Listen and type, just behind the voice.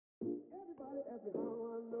I'm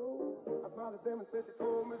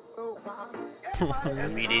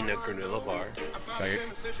eating a granola bar.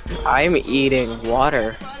 I'm eating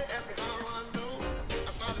water.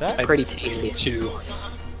 That's Pretty tasty. Two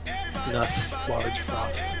nuts, large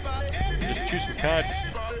frost. Just chew some cud.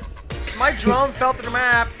 My drone fell to the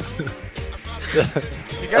map. You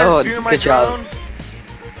guys viewing my good job. drone?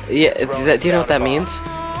 Yeah, do you know what that means?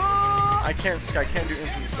 I can't do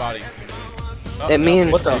infamous body. Oh, It no.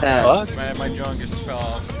 means What the that. fuck? My drone just fell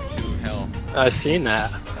off to hell. I seen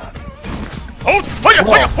that. Oh!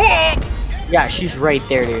 Whoa. Yeah, she's right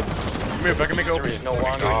there, dude. Move, I can make it open. No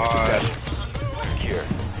longer secure.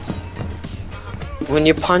 When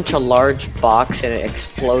you punch a large box and it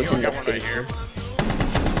explodes I into got one right here.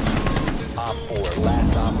 Op 4,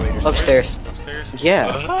 last operator. Upstairs. Upstairs? Yeah.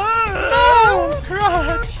 No!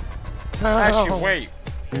 Crutch! Actually, wait.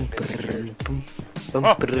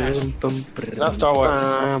 It's not Star Wars.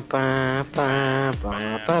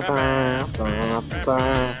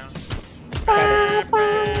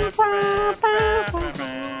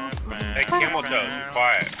 Hey, camel toes,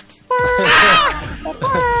 quiet.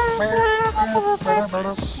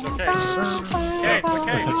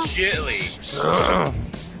 Okay. Shitly.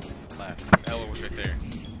 Left. Ella was right there.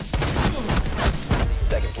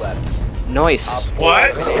 Seconds left. Nice.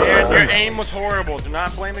 What? Your aim was horrible. Do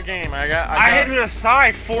not blame the game. I hit him in the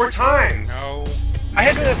thigh 4 times. No. I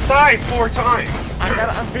hit him in the thigh 4 times. I got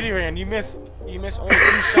it on video, and you miss only 2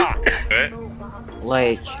 shots.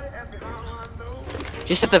 Like,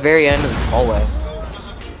 just at the very end of this hallway.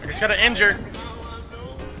 I just got to injure.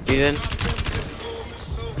 Even.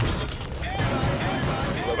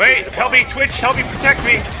 Wait, help me, Twitch, help me, protect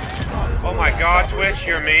me. Oh my god, Twitch,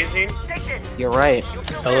 you're amazing. You're right.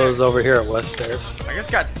 Hello's over here at West Stairs. I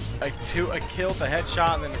just got like a kill, a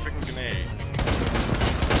headshot, and then a freaking grenade.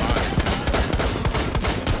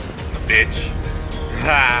 Bitch.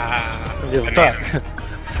 Ha. Banana.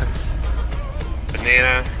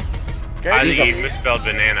 Banana. Okay, Ali misspelled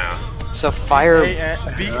banana. So fire.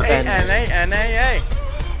 B-A-N-A-N-A-A.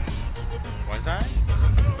 What's that?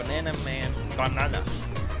 Banana man. Banana.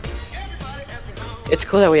 It's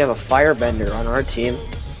cool that we have a firebender on our team.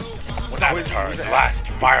 Avatar, the last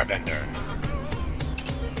firebender.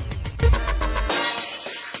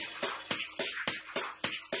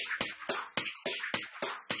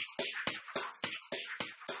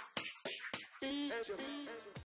 Beat.